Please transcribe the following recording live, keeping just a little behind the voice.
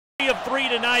of 3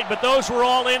 tonight, but those were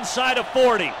all inside of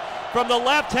 40. From the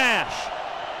left hash,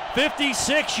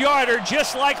 56-yarder,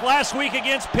 just like last week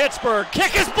against Pittsburgh.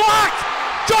 Kick is blocked!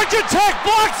 Georgia Tech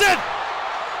blocks it!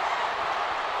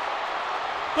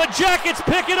 The Jackets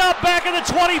pick it up back at the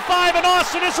 25, and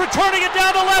Austin is returning it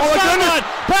down the left sideline.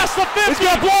 Past the 50,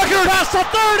 past the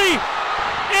 30,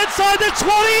 inside the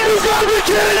 20. You gotta be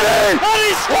kidding me! And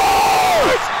he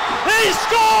scores! He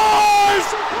scores!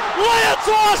 Lance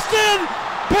Austin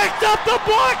picked up the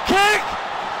block kick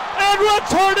and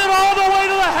returned it all the way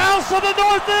to the house of the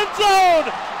north end zone.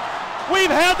 We've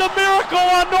had the miracle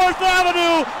on North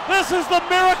Avenue. This is the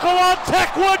miracle on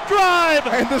Techwood Drive.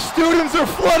 And the students are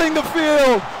flooding the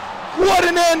field. What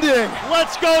an ending.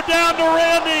 Let's go down to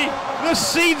Randy. This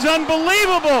scene's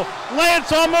unbelievable.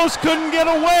 Lance almost couldn't get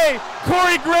away.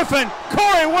 Corey Griffin.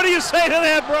 Corey, what do you say to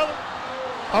that, brother?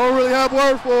 I don't really have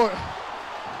words for it.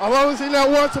 I've only seen that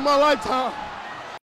once in my lifetime.